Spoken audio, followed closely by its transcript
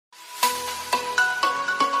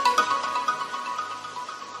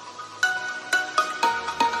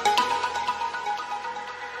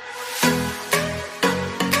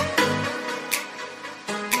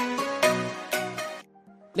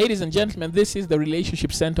Ladies and gentlemen, this is the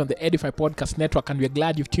Relationship Center on the Edify Podcast Network, and we're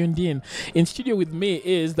glad you've tuned in. In studio with me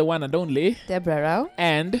is the one and only Deborah Rao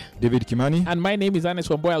and David Kimani. And my name is Ernest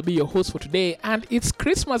Wamboye. I'll be your host for today, and it's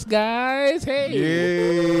Christmas, guys. Hey!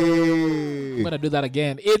 Yay! I'm gonna do that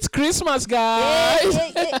again. It's Christmas, guys.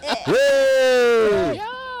 Yay! Yeah.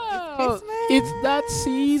 Christmas. It's that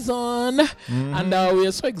season, and we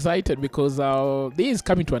are so excited because this is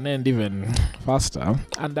coming to an end even faster.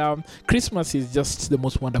 And Christmas is just the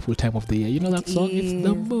most wonderful time of the year. You know that song? It's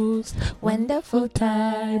the most wonderful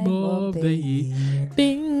time of the year.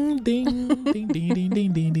 Ding, ding, ding, ding, ding,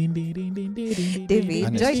 ding, ding, ding, ding, ding, ding, ding. David,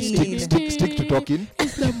 And join stick to talking.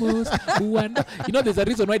 It's the most wonderful. You know, there's a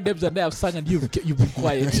reason why Debs and I have sung and you've been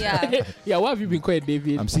quiet. Yeah. Yeah. Why have you been quiet,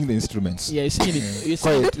 David? I'm singing the instruments. Yeah, you're singing you're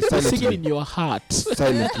Quiet, singing silently. in your heart.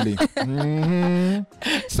 Silently.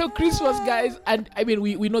 So Christmas, guys, and I mean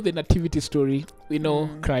we know the Nativity story. We know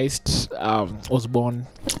Christ was born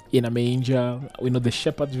in a manger. We know the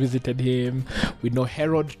shepherds visited him. We know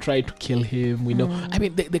Herod tried to kill him. We know, I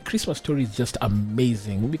mean, the Christmas story is just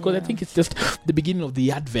amazing because I think it's just the beginning of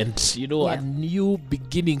the Advent, you know, a new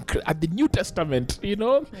beginning at the New Testament, you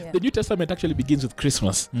know. The New Testament actually begins with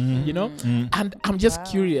Christmas, you know. And I'm just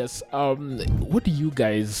curious, what do you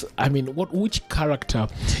guys, I mean, which character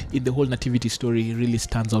in the whole Nativity story really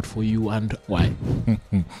stands out for you and why?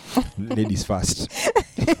 Ladies first.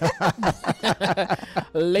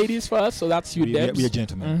 Ladies first, so that's you, Debs. We are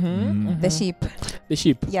gentlemen. the sheep. The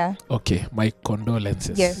sheep. Yeah. Okay, my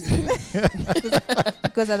condolences. Yes.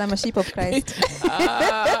 Because I'm a sheep of Christ.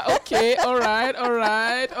 Okay, all right.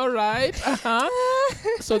 Uh-huh.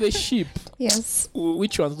 So the sheep. Yes.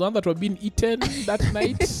 Which ones? The ones that were being eaten that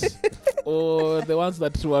night? Or the ones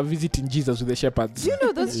that were visiting Jesus with the shepherds? You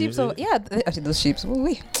know those sheep. So actually those sheep.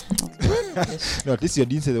 No, at least you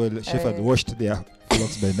didn't say the shepherds washed their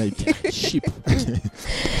flocks by night. Sheep.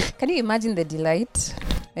 Can you imagine the delight?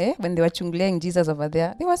 When they were chungling Jesus over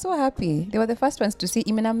there, they were so happy. They were the first ones to see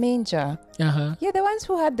him in a manger. Uh-huh. Yeah, the ones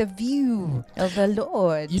who had the view of the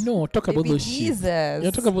Lord. You know, talk about those sheep. Jesus. You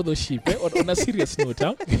talk about those sheep. On a serious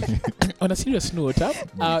note,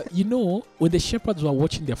 you know, when the shepherds were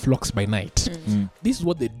watching their flocks by night, this is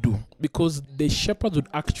what they do, because the shepherds would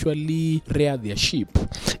actually rear their sheep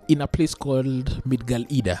in a place called Midgal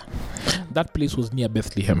Eder. That place was near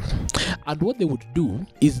Bethlehem. And what they would do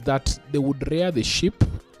is that they would rear the sheep.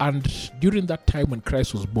 And during that time when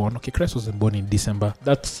Christ was born, Christ wasn't born in December.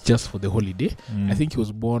 That's just for the holiday. I think he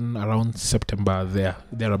was born around September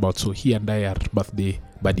thereabouts. So he and I are birthday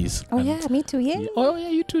buddies. Oh, yeah, me too, yeah. Oh, yeah,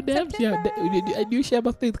 you too, Debs. Yeah. Do you share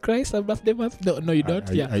birthday with Christ and birthday month? No, you don't.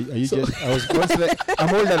 I was born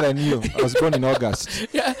I'm older than you. I was born in August.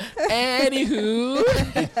 Yeah. Anywho.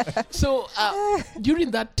 So during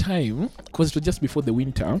that time, because it was just before the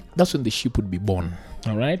winter, that's when the sheep would be born.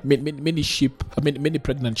 All right, many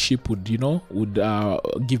pregnant sheep would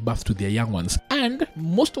give birth to their young ones, and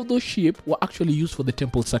most of those sheep were actually used for the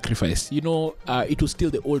temple sacrifice. You know, it was still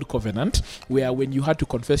the old covenant, where when you had to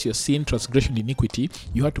confess your sin, transgression, iniquity,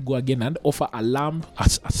 you had to go again and offer a lamb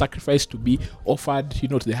as a sacrifice to be offered, to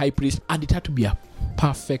the high priest, and it had to be a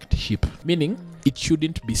perfect sheep, meaning it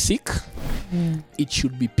shouldn't be sick. It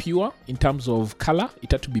should be pure in terms of color.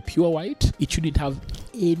 It had to be pure white. It shouldn't have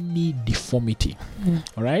any deformity.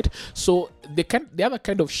 All right. So the other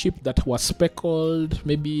kind of sheep that were speckled,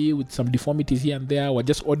 maybe with some deformities here and there, were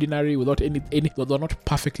just ordinary without any. They were not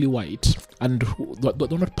perfectly white, and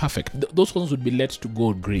they're not perfect. Those ones would be let to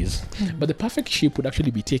go graze. But the perfect sheep would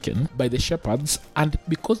actually be taken by the shepherds, and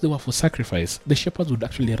because they were for sacrifice, the shepherds would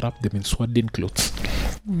actually wrap them in swaddling clothes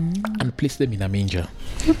and place them in a manger,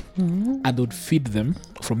 and they would feed them.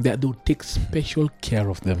 From there, they would take special care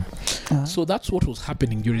of them. So that's what was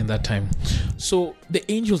happening during that time. So the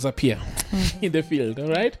angels appear in the field, all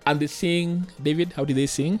right? And they sing. David, how did they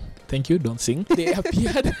sing? Thank you, don't sing. They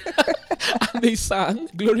appeared and they sang,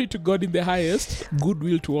 "Glory to God in the highest,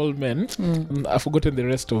 goodwill to all men." I've forgotten the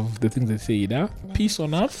rest of the things they say. Peace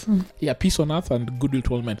on earth. Yeah, peace on earth and goodwill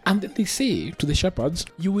to all men. And then they say to the shepherds,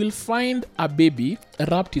 "You will find a baby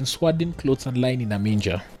wrapped in swaddling clothes and lying in a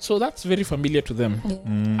manger." So that's very familiar to them.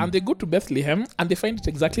 And they go to Bethlehem and they find it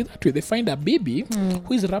exactly that way. They find a baby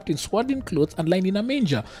who is wrapped in swaddling clothes and lying in a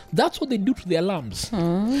manger. That's what they do to their lambs.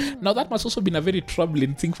 Now that must also been a very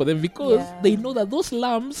troubling thing for them, because they know that those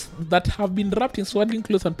lambs that have been been wrapped in swaddling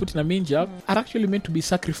clothes and put in a manger are actually meant to be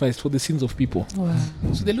sacrificed for the sins of people. Wow.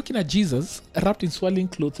 So they're looking at Jesus wrapped in swaddling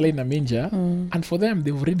clothes, lying in a manger, and for them,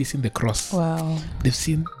 they've already seen the cross. Wow. They've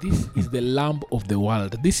seen this is the Lamb of the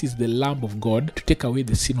world. This is the Lamb of God to take away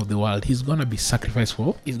the sin of the world. He's gonna be sacrificed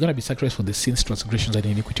for. He's gonna be sacrificed for the sins, transgressions, and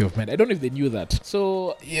iniquity of men. I don't know if they knew that.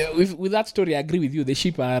 So yeah, with that story, I agree with you. The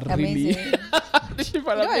sheep are really. The sheep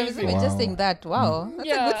are amazing. I was just saying that. Wow. That's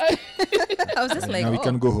Yeah. I was just like, Now we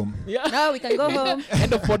can go home. Yeah. now we can go home.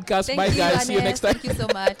 End of podcast. Thank Bye, you, guys. See you Ernest. next time. Thank you so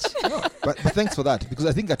much. But thanks for that, because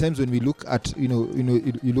I think at times when we look at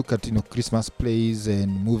you look at Christmas plays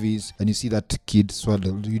and movies and you see that kid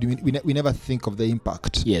swaddled, we never think of the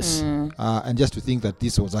impact. Yes. And just to think that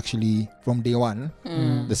this was actually from day one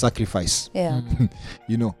the sacrifice, Yeah.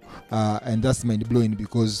 and that's mind blowing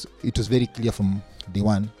because it was very clear from day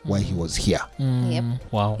one why he was here. Yep.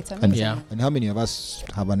 Wow. It's amazing. Yeah. And how many of us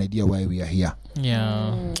have an idea why we are here?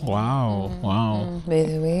 Yeah. Wow. Wow. By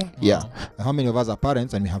the way. Yeah. And how many of us are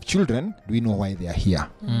parents and we have children? Do we know why they are here?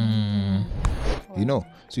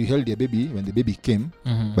 So you held your baby when the baby came,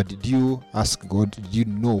 but did you ask God, did you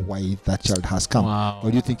know why that child has come? Wow. Or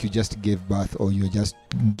do you think you just gave birth, or you just,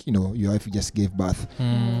 your wife just gave birth?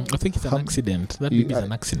 I think it's an accident. That baby is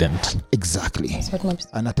an accident. Exactly. That's what Mom's.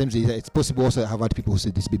 And at times it's possible also. I have had people who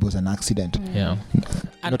say this baby was an accident. Yeah.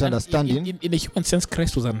 Not understanding. In a human sense,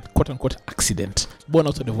 Christ was an quote-unquote accident, born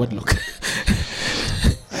out of the wedlock.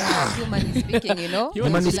 Humanly speaking,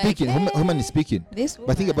 Humanly speaking, humanly speaking. This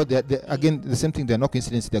But think about again, the same thing. They're not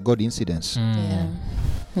coincidences, they're God incidents. Yeah.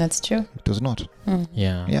 That's true. It was not.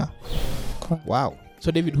 Yeah. Yeah. Wow.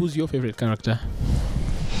 So, David, who's your favorite character?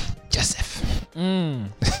 Joseph.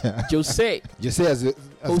 Jose. Jose, as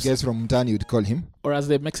guys from Mtani would call him. Or as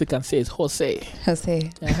the Mexican says, Jose. Jose.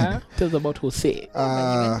 Tell us about Jose. He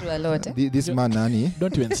went through a lot. This man, Nani,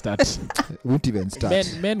 Don't even start. won't even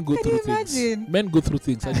start. Men go through things. imagine? Men go through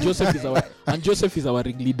things, and Joseph is our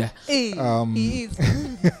ringleader. He is.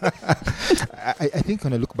 I think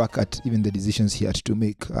when I look back at even the decisions he had to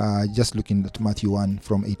make, just looking at Matthew 1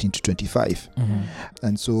 from 18 to 25.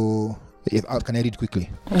 And so, can I read quickly?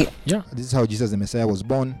 Yeah. This is how Jesus the Messiah was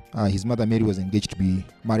born. His mother Mary was engaged to be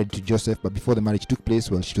married to Joseph, but before the marriage took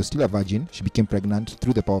place, while she was still a virgin, she became pregnant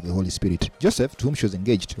through the power of the Holy Spirit. Joseph, to whom she was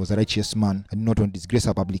engaged, was a righteous man and did not want to disgrace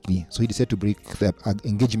her publicly, so he decided to break the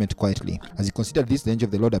engagement quietly. As he considered this, the angel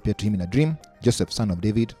of the Lord appeared to him in a dream. Joseph, son of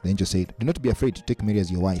David, the angel said, "Do not be afraid to take Mary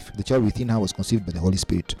as your wife. The child within her was conceived by the Holy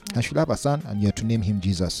Spirit. And she will have a son, and you are to name him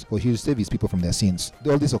Jesus, for he will save his people from their sins."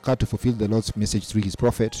 All this occurred to fulfill the Lord's message through his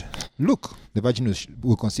prophet. "Look, the virgin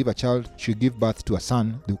will conceive a child. She will give birth to a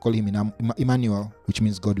son. They will call him Emmanuel, which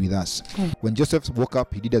means God with us." When Joseph woke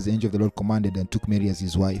up, he did as the angel of the Lord commanded and took Mary as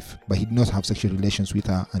his wife. But he did not have sexual relations with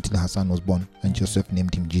her until her son was born, and Joseph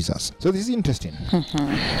named him Jesus. So this is interesting.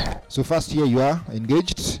 So first here you are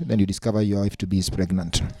engaged, then you discover your wife to be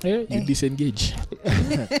pregnant. Yeah, you disengage.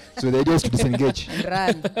 So the idea is to disengage.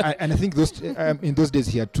 Run. And I think in those days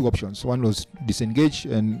he had two options. One was disengage,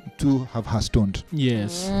 and two, have her stoned.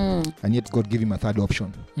 Yes. And yet God gave him a third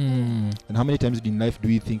option. And how many times in life do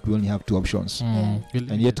we think we only have two options?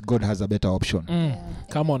 And yet God has a better option.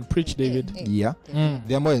 Come on, preach, David. Yeah.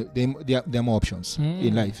 There are more options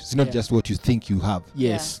in life. It's not just what you think you have.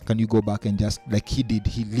 Yes. Can you go back and just, like he did,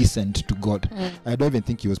 he listened to God. I don't even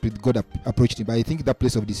think he was, God approached him, but I think that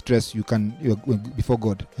place of distress, you're before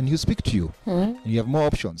God and he'll speak to you. And you have more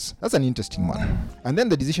options. That's an interesting one. And then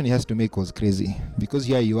the decision he has to make was crazy, because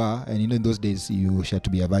here you are, and in those days you had to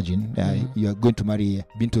be a virgin. You are going to marry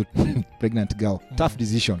a pregnant girl. Tough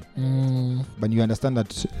decision. But you understand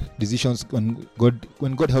that decisions, when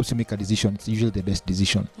God helps you make a decision, it's usually the best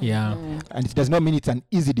decision. Yeah. And it does not mean it's an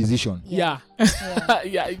easy decision. Yeah.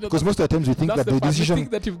 Yeah. Because most of the times we think that's that the decision. We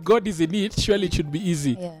think that if God is in it, surely it should be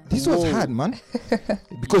easy. This was hard, man.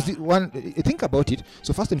 Because think about it.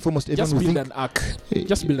 So first and foremost, everyone just will build think, an ark.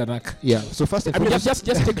 Just build an ark. Yeah. So first and foremost, just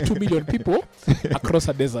take 2 million people across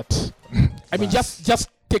a desert. I mean, just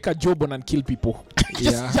take a job on and kill people.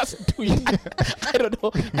 just do it. I don't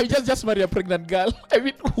know. I mean, just marry a pregnant girl. I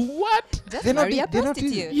mean, what? Just marry a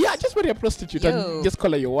prostitute. Yeah, just marry a prostitute and just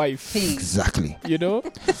call her your wife. Exactly.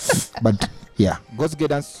 But yeah, God's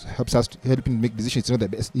guidance helps us to help him make decisions. It's not the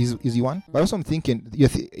best easy one. But also I'm thinking,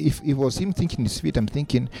 if it was him thinking his feet, I'm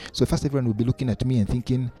thinking, so first everyone will be looking at me and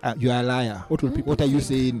thinking, you're a liar. What are you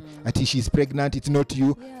saying? That she's pregnant, it's not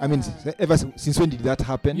you. I mean, ever since when did that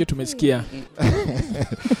happen? You to me scare.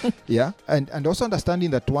 Yeah, and also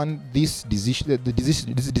understanding that this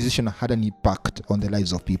decision had an impact on the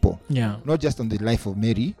lives of people. Yeah, not just on the life of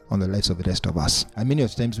Mary, on the lives of the rest of us. And many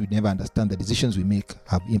of the times we never understand the decisions we make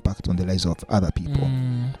have impact on the lives of other people.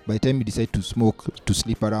 By the time you decide to smoke, to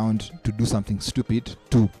sleep around, to do something stupid,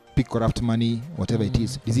 to pick corrupt money, whatever it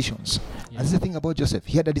is, decisions. And that's the thing about Joseph.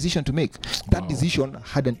 He had a decision to make. That decision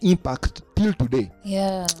had an impact till today.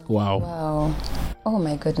 Yeah. Wow. Oh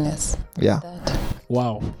my goodness. Yeah. That.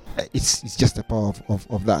 Wow. It's just the power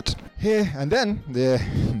of that. Hey, and then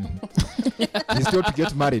he's told to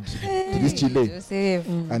get married to this Chile. Joseph.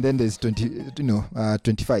 And then there's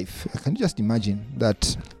 25. Can you just imagine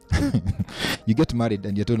that? You get married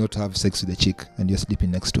and you're told not to have sex with the chick and you're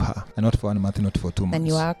sleeping next to her, and not for 1 month, not for 2 months. And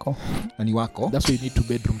you are. That's why you need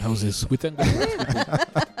 2-bedroomed houses. We thank God for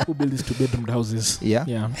people who build these 2-bedroomed houses.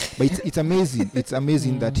 Yeah. But it's amazing. It's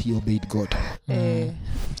amazing that he obeyed God.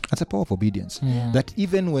 That's a power of obedience. That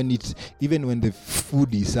even when the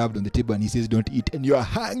food is served on the table and he says don't eat and you are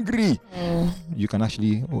hungry, you can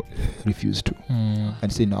actually refuse to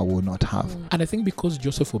and say no, I will not have. And I think because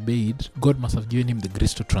Joseph obeyed, God must have given him the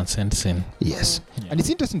grace to transcend sin. Yes. And it's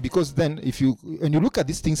interesting because then when you look at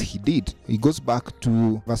these things he did, it goes back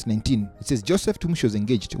to verse 19. It says Joseph, to whom she was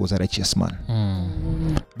engaged, was a righteous man.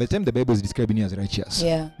 By the time the Bible is describing you as righteous,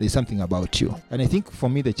 there's something about you. And I think for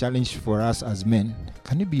me the challenge for us as men,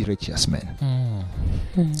 can you be righteous men?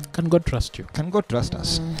 Can God trust you? Can God trust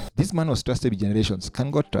us? This man was trusted with generations. Can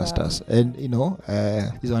God trust us? And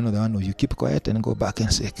he's one of the one who you keep quiet and go back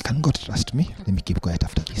and say, can God trust me? Let me keep quiet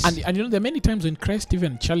after this. And there are many times when Christ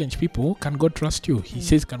even challenged people, can God trust you? He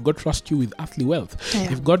says, can God trust you with earthly wealth?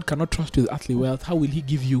 If God cannot trust you with earthly wealth, how will he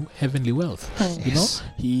give you heavenly wealth?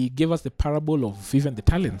 He gave us the parable of even the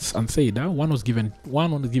talents and said, one was given 2,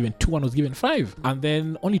 one was given 5, and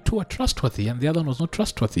then only 2 are trustworthy and the other one was not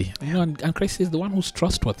trustworthy. And Christ says the one who's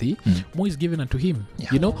trustworthy, more is given unto him.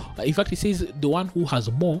 In fact, he says the one who has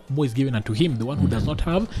more is given unto him. The one who does not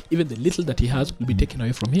have, even the little that he has will be taken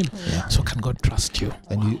away from him. So can God trust you?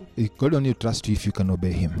 And God only trusts you if you can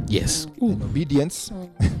obey him. Yes. In obedience,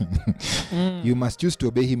 you must choose to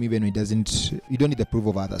obey him even when he doesn't. You don't need the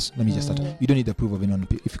approval of others. Let me just start. You don't need the approval of anyone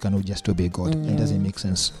if you cannot just obey God. It doesn't make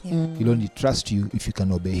sense. He'll only trust you if you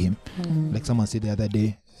can obey him. Like someone said the other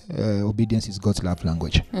day, obedience is God's love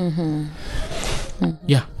language.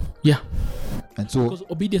 Yeah. And so because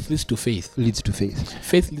obedience leads to faith.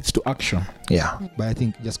 Faith leads to action. Yeah. But I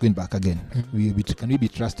think just going back again, can we be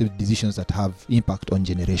trusted with decisions that have impact on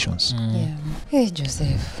generations? Hey,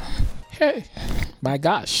 Joseph. Hey, my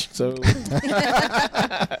gosh. So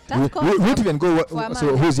we won't even go.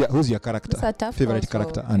 So who's your character? Favorite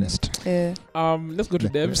character, Ernest? Let's go to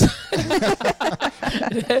Debs.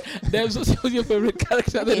 Debs, who's your favorite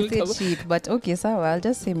character? I said sheep, but okay, so I'll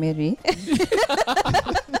just say Mary.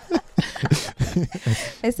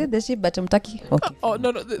 I said the sheep, but okay. Oh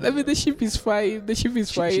no! I mean, the sheep is fine.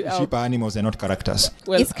 Sheep are animals; they're not characters.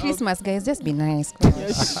 Well, it's Christmas, guys. Just be nice.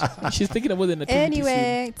 She's thinking about the nativity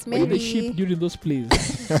anyway, scene. It's Mary. The sheep during those plays.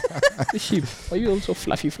 The sheep. Are you also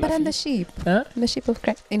fluffy? But I'm the sheep. Huh? I'm the sheep of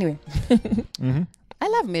Christ. Anyway. I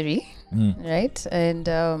love Mary, right? And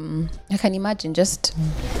I can imagine just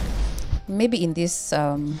maybe in this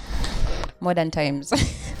modern times.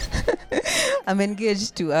 I'm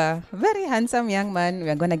engaged to a very handsome young man.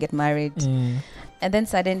 We're going to get married. And then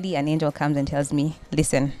suddenly an angel comes and tells me,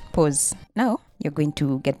 listen, pause. Now you're going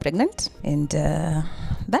to get pregnant. And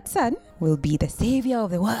that son will be the savior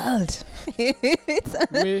of the world.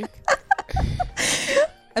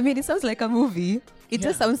 I mean, it sounds like a movie. It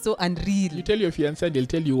just sounds so unreal. You tell your fiancé, they'll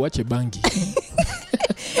tell you, watch a bangi.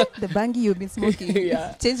 The bangi you've been smoking.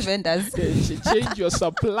 Change vendors. Change your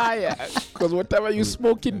supplier. Because whatever you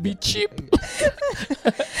smoking be cheap.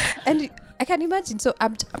 And I can imagine. So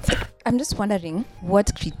I'm just wondering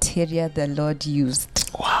what criteria the Lord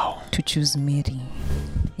used to choose Mary.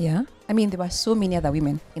 Yeah. I mean, there were so many other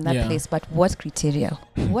women in that place, but what criteria?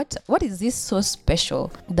 What is this so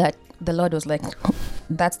special that the Lord was like,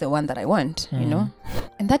 that's the one that I want, you know?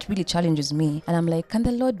 And that really challenges me. And I'm like, can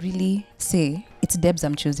the Lord really say, it's Debs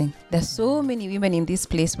I'm choosing? There's so many women in this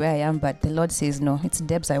place where I am, but the Lord says, no, it's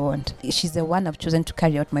Debs I want. She's the one I've chosen to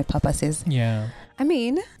carry out my purposes. Yeah. I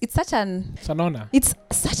mean, it's an honor. It's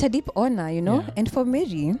such a deep honor, you know? Yeah. And for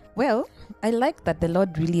Mary, well, I like that the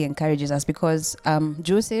Lord really encourages us because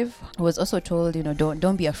Joseph was also told, you know,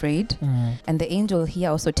 don't be afraid. And the angel here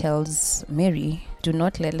also tells Mary, do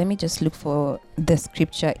not let me just look for the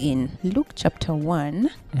scripture in Luke chapter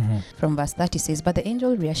 1 from verse 30 says, but the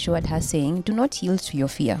angel reassured her saying, do not yield to your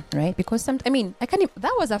fear, right? Because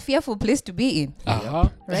that was a fearful place to be in,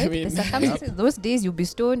 right? I mean, the circumstances, those days you'll be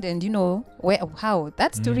stoned and you know, how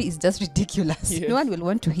that story is just ridiculous. Yes. No one will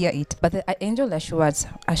want to hear it. But the angel assures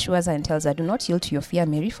her and tells her, do not yield to your fear,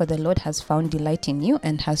 Mary, for the Lord has found delight in you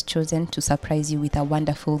and has chosen to surprise you with a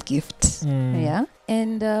wonderful gift. Yeah.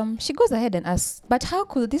 And she goes ahead and asks, but how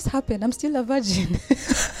could this happen? I'm still a virgin.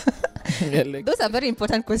 Those are very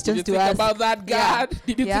important questions to ask. Did you think about that, God? Yeah.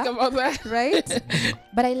 Did you think about that? Right?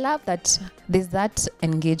 But I love that there's that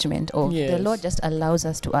engagement of the Lord just allows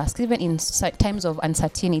us to ask. Even in times of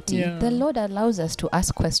uncertainty, the Lord allows us to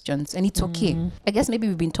ask questions, and it's okay. I guess maybe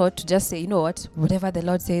we've been taught to just say, you know what, whatever the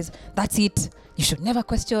Lord says, that's it. You should never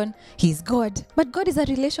question. He's God. But God is a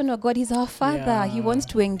relational God. He's our Father. Yeah. He wants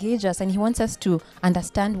to engage us, and He wants us to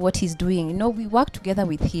understand what He's doing. You know, we work together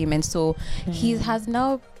with Him. And so He has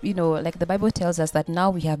now, you know, like the Bible tells us that now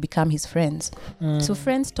we have become His friends. So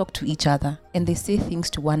friends talk to each other and they say things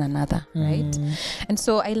to one another, right? And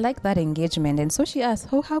so I like that engagement. And so she asks,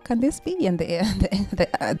 how can this be? And the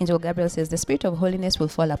angel Gabriel says, the Spirit of holiness will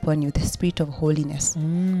fall upon you. The Spirit of holiness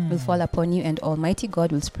will fall upon you, and Almighty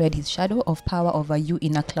God will spread His shadow of power over you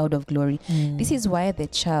in a cloud of glory. This is why the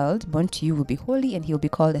child born to you will be holy, and He'll be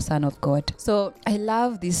called the Son of God. So I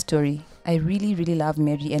love this story. I really, really love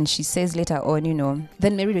Mary. And she says later on, you know,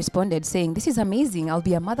 then Mary responded saying, this is amazing. I'll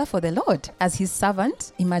be a mother for the Lord as His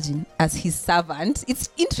servant. Imagine, as His servant. It's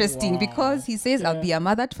interesting because He says, I'll be a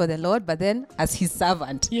mother for the Lord, but then as His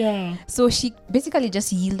servant. Yeah. So she basically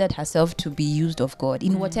just yielded herself to be used of God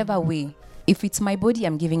in whatever way. If it's my body,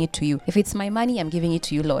 I'm giving it to you. If it's my money, I'm giving it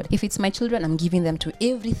to you, Lord. If it's my children, I'm giving them to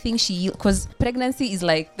everything because pregnancy is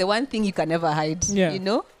like the one thing you can never hide, you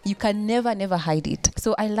know? You can never hide it.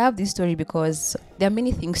 So I love this story because there are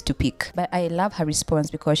many things to pick. But I love her response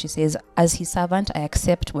because she says, as His servant, I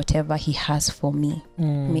accept whatever He has for me.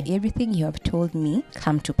 May everything You have told me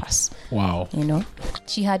come to pass. Wow. You know,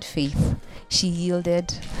 she had faith. She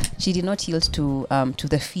yielded. She did not yield to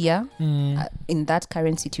the fear. In that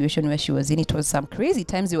current situation where she was in, it was some crazy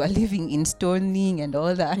times. They were living in stoning and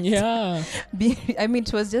all that. Yeah. I mean,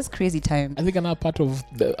 it was just crazy time. I think another part of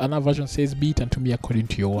another version says, be it unto me according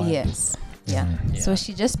to Your word. Yes. Yeah. So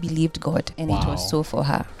she just believed God, and it was so for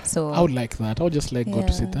her. So I would like that. I would just like God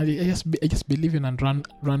to say that. I just believe in and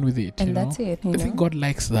run with it. And that's it. I think God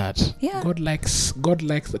likes that. Yeah. God likes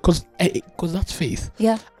because that's faith.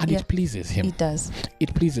 Yeah. And it pleases Him. It does.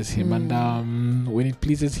 It pleases Him, and when it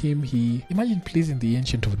pleases Him, He imagine pleasing the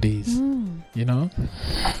Ancient of Days. You know,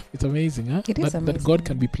 it's amazing, huh? It is amazing that God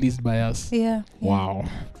can be pleased by us. Yeah. Wow.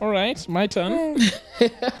 All right, my turn.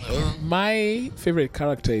 My favorite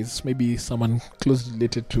character is maybe someone closely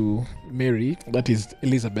related to Mary, that is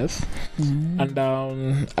Elizabeth. And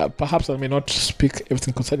perhaps I may not speak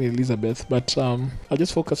everything concerning Elizabeth, but I'll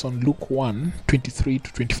just focus on Luke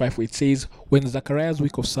 1:23-25, where it says, when Zachariah's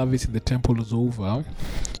week of service in the temple was over,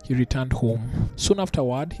 he returned home. Soon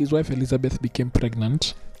afterward, his wife Elizabeth became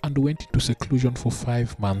pregnant and went into seclusion for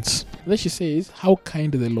 5 months. Then she says, how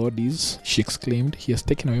kind the Lord is, she exclaimed. He has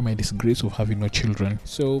taken away my disgrace of having no children.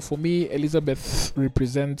 So for me, Elizabeth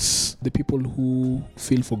represents the people who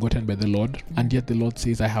feel forgotten by the Lord, and yet the Lord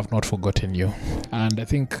says, I have not forgotten you. And I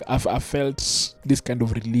think I've felt this kind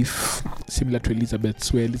of relief similar to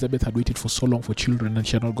Elizabeth's, where Elizabeth had waited for so long for children and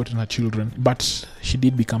she had not gotten her children, but she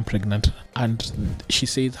did become pregnant. And she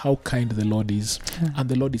says how kind the Lord is. And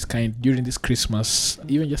the Lord is kind during this Christmas.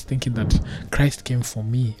 Even just thinking that Christ came for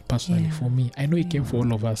me personally, for me. I know He came for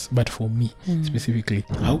all of us, but for me specifically.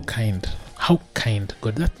 How kind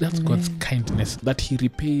God. That's God's kindness, that He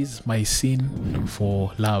repays my sin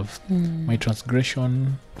for love, my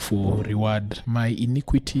transgression for reward, my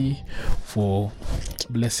iniquity for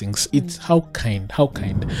blessings. It's how kind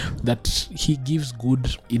that He gives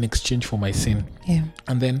good in exchange for my sin.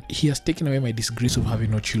 And then He has taken away my disgrace of having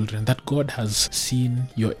no children, that God has seen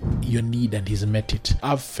your need and He's met it.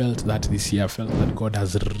 I've felt that this year. I felt that God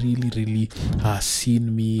has really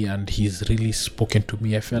seen me and He's really spoken to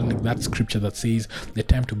me. I felt like that scripture that says the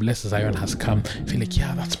time to bless Zion has come. I feel like,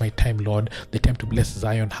 that's my time, Lord. The time to bless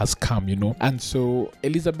Zion has come, you know. And so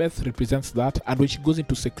Elizabeth represents that, and when she goes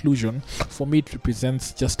into seclusion, for me it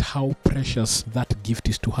represents just how precious that gift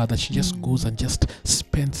is to her, that she just goes and just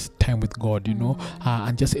spends time with God, you know,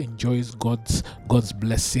 and just enjoys God's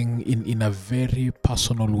blessing in a very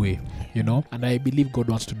personal way, you know. And I believe God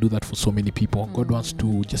wants to do that for so many people. God wants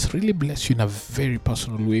to just really bless you in a very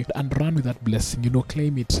personal way and run with that blessing, you know,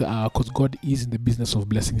 claim it, because God is in the business of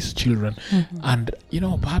blessing His children. And, you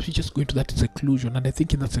know, perhaps you just go into that seclusion, and I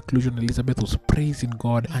think in that seclusion Elizabeth was praising God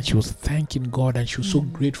God, and she was thanking God, and she was so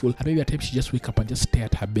grateful. And maybe at times she just wake up and just stare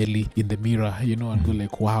at her belly in the mirror, and go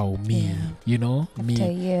like, wow, me, me.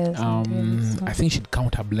 After years, I think she'd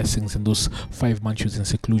count her blessings in those 5 months she was in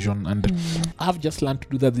seclusion. And I've just learned to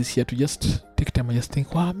do that this year, to just take time and just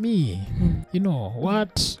think, wow, me,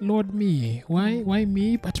 what, Lord, me, why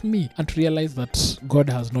me, but me, and to realize that God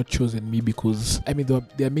has not chosen me because,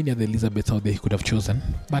 there are many other Elizabeths out there he could have chosen,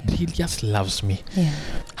 but he just loves me.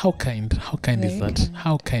 How kind is that?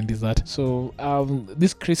 How kind is that? So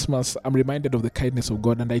this Christmas, I'm reminded of the kindness of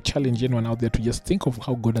God, and I challenge anyone out there to just think of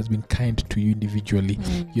how God has been kind to you individually,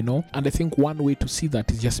 and I think one way to see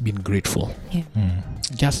that is just being grateful.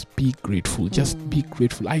 Just be grateful. Just be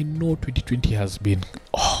grateful. I know 2020 has been,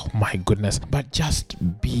 oh my goodness, but just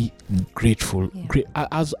be grateful.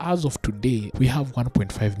 As of today, we have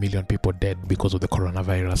 1.5 million people dead because of the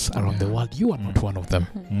coronavirus around the world. You are not one of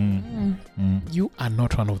them. You are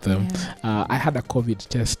not one of them. I had a COVID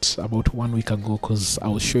test about 1 week ago because I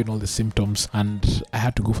was showing all the symptoms, and I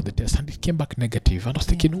had to go for the test, and it came back negative. And I was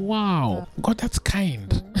thinking, wow, God, that's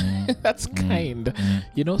kind. That's kind.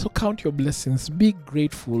 So count your blessings. Be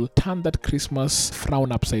grateful. Turn that Christmas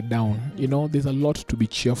frown upside down. There's a lot to be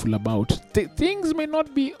cheerful about. Things may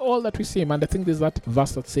not be all that we seem. And I think there's that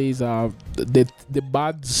verse that says the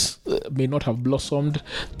buds may not have blossomed,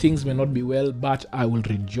 things may not be well, but I will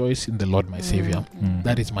rejoice in the Lord my Savior.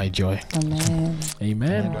 That is my joy.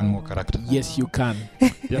 Amen. One more character. Yes, you can.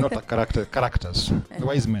 You're not a character. Characters. The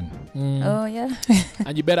wise men. Oh yeah.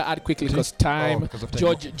 And you better add quickly because time.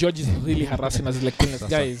 George is really harassing us, like,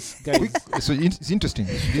 guys. So it's interesting.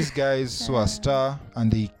 These guys saw a star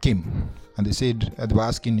and they came and they said, they were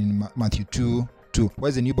asking in Matthew 2, why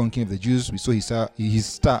is the newborn king of the Jews? We saw his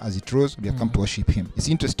star as it rose. We have come to worship him. It's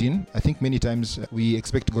interesting. I think many times we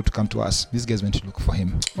expect God to come to us. These guys went to look for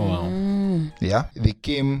him. Oh, wow. Yeah, they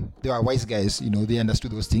came. They were wise guys. They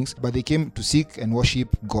understood those things, but they came to seek and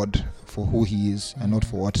worship God for who he is and not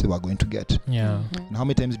for what they were going to get. Yeah. And how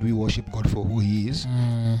many times do we worship God for who he is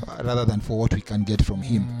rather than for what we can get from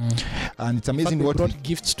him? And it's amazing what they brought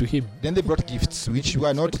gifts to him. Then they brought gifts which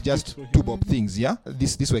were not just two bob things. Yeah,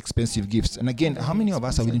 these were expensive gifts. And again, how many of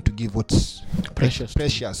us are willing to give what's precious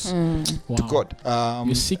to God?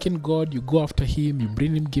 You're seeking God, you go after him, you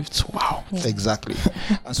bring him gifts. Wow. Exactly.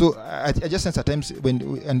 And so I just sense at times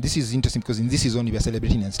and this is interesting because in this season we are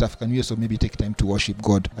celebrating and stuff, can we also maybe take time to worship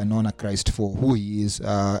God and honor Christ for who he is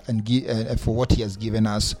and for what he has given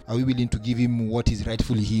us? Are we willing to give him what is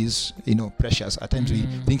rightfully his, precious? At times we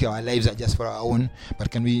think our lives are just for our own, but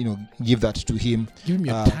can we, give that to him? Give him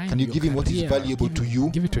your time. Can you give him what is valuable to you?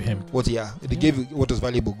 Give it to him. They gave what was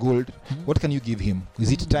valuable, gold. What can you give him?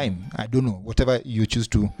 Is it time? I don't know. Whatever you choose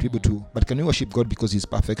to be able to. But can we worship God because he's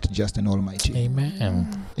perfect, just and almighty? Amen.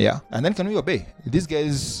 Yeah. And then can we obey? These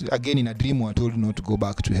guys, again, in a dream, were told not to go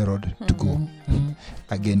back to Herod to go.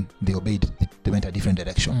 Again, they obeyed. They went a different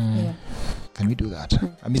direction. Can we do that?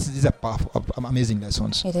 These are powerful, amazing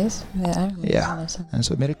lessons. It is. Yeah. And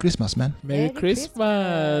so, Merry Christmas, man. Merry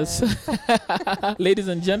Christmas. Ladies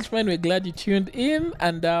and gentlemen, we're glad you tuned in,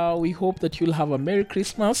 and we hope that you'll have a Merry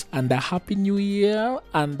Christmas and a Happy New Year,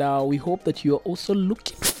 and we hope that you're also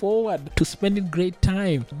looking forward to spending great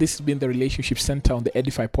time. This has been the Relationship Center on the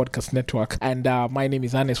Edify Podcast Network, and my name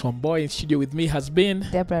is Ernest Wamboye. In studio with me has been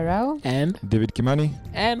Deborah Rao and David Kimani.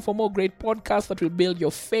 And for more great podcasts that will build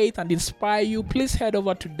your faith and inspire you, please head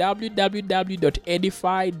over to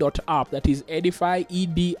www.edify.app. That is Edify,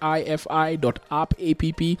 EDIFI.app,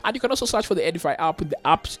 APP. And you can also search for the Edify app in the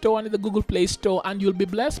App Store and in the Google Play Store, and you'll be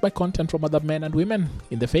blessed by content from other men and women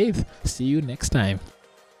in the faith. See you next time.